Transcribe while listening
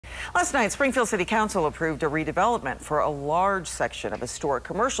Last night, Springfield City Council approved a redevelopment for a large section of historic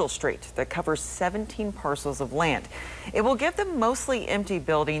Commercial Street that covers 17 parcels of land. It will give the mostly empty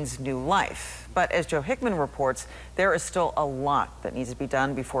buildings new life. But as Joe Hickman reports, there is still a lot that needs to be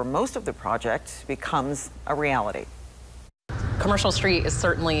done before most of the project becomes a reality. Commercial Street is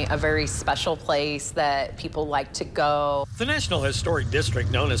certainly a very special place that people like to go. The National Historic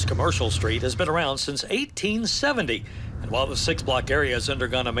District, known as Commercial Street, has been around since 1870. And while the 6-block area has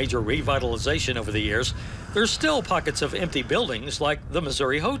undergone a major revitalization over the years, there's still pockets of empty buildings like the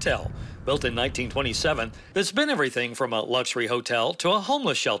Missouri Hotel, built in 1927, that's been everything from a luxury hotel to a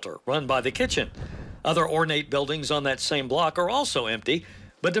homeless shelter run by the kitchen. Other ornate buildings on that same block are also empty,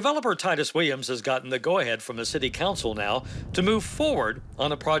 but developer Titus Williams has gotten the go-ahead from the City Council now to move forward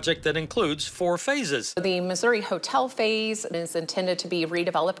on a project that includes 4 phases. The Missouri Hotel phase is intended to be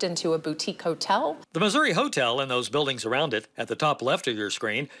redeveloped into a boutique hotel. The Missouri Hotel and those buildings around it at the top left of your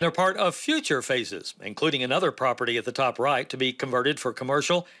screen are part of future phases, including another property at the top right to be converted for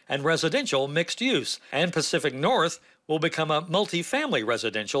commercial and residential mixed use. And Pacific North will become a multi-family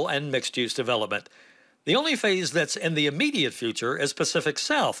residential and mixed-use development. The only phase that's in the immediate future is Pacific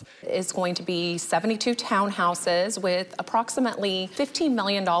South. It's going to be 72 townhouses with approximately $15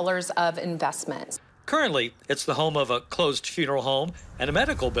 million of investments. Currently, it's the home of a closed funeral home and a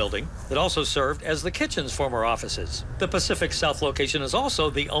medical building that also served as the kitchen's former offices. The Pacific South location is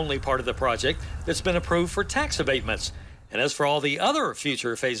also the only part of the project that's been approved for tax abatements. And as for all the other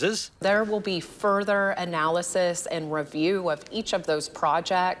future phases, there will be further analysis and review of each of those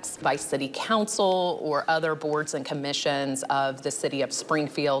projects by City Council or other boards and commissions of the City of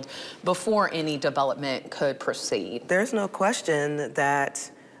Springfield before any development could proceed. There's no question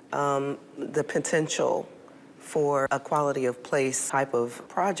that the potential for a quality of place type of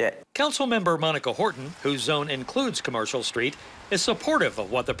project. Councilmember Monica Horton, whose zone includes Commercial Street, is supportive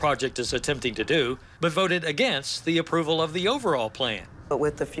of what the project is attempting to do, but voted against the approval of the overall plan. But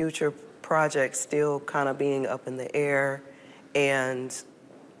with the future project still kind of being up in the air and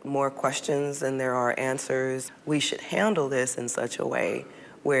more questions than there are answers, we should handle this in such a way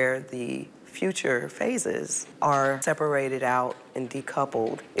where the future phases are separated out and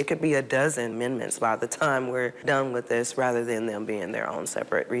decoupled. It could be a dozen amendments by the time we're done with this rather than them being their own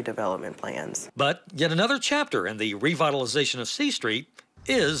separate redevelopment plans. But yet another chapter in the revitalization of C Street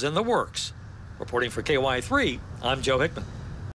is in the works. Reporting for KY3, I'm Joe Hickman.